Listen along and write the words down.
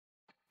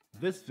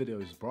This video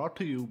is brought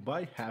to you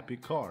by Happy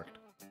Cart.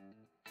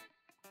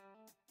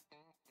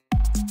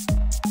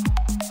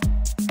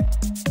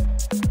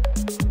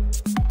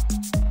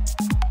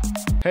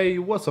 Hey,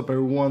 what's up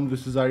everyone,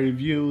 this is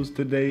iReviews.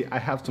 Today I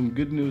have some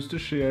good news to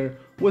share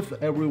with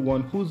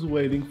everyone who's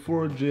waiting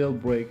for a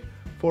jailbreak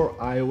for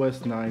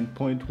iOS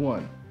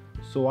 9.1.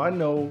 So I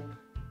know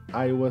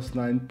iOS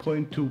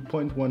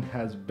 9.2.1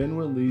 has been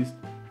released,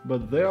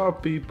 but there are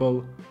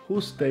people who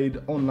stayed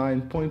on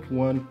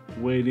 9.1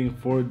 waiting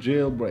for a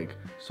jailbreak.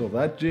 So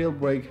that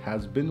jailbreak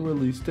has been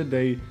released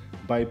today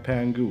by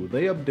Pangu.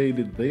 They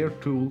updated their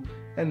tool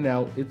and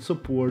now it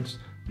supports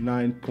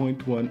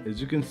 9.1, as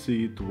you can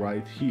see it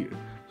right here.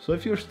 So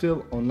if you're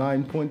still on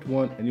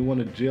 9.1 and you want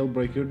to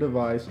jailbreak your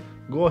device,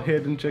 go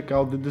ahead and check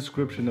out the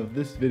description of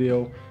this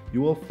video.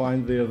 You will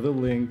find there the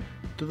link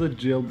to the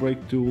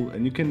jailbreak tool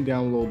and you can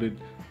download it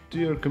to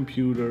your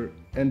computer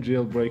and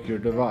jailbreak your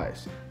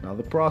device. Now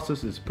the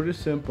process is pretty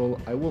simple.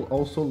 I will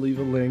also leave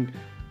a link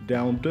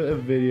down to a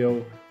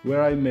video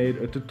where I made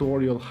a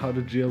tutorial how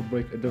to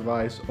jailbreak a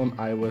device on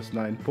iOS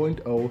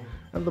 9.0,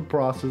 and the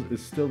process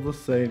is still the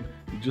same.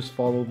 You just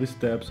follow the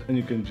steps and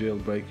you can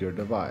jailbreak your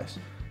device.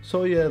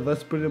 So yeah,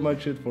 that's pretty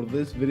much it for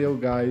this video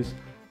guys.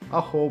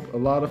 I hope a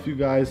lot of you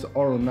guys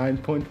are on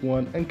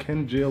 9.1 and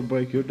can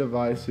jailbreak your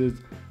devices.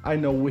 I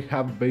know we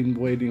have been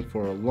waiting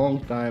for a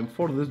long time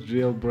for this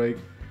jailbreak,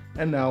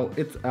 and now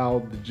it's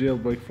out, the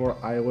jailbreak for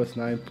iOS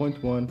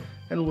 9.1,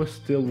 and we're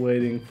still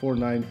waiting for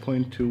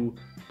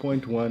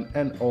 9.2.1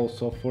 and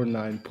also for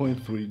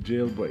 9.3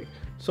 jailbreak.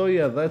 So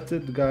yeah, that's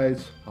it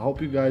guys. I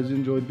hope you guys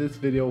enjoyed this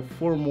video.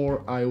 For more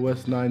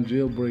iOS 9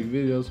 jailbreak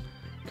videos,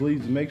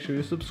 please make sure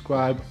you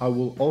subscribe. I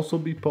will also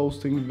be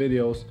posting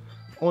videos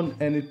on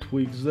any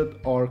tweaks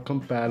that are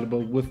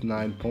compatible with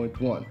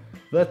 9.1.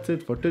 That's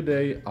it for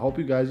today. I hope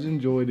you guys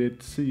enjoyed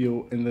it. See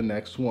you in the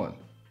next one.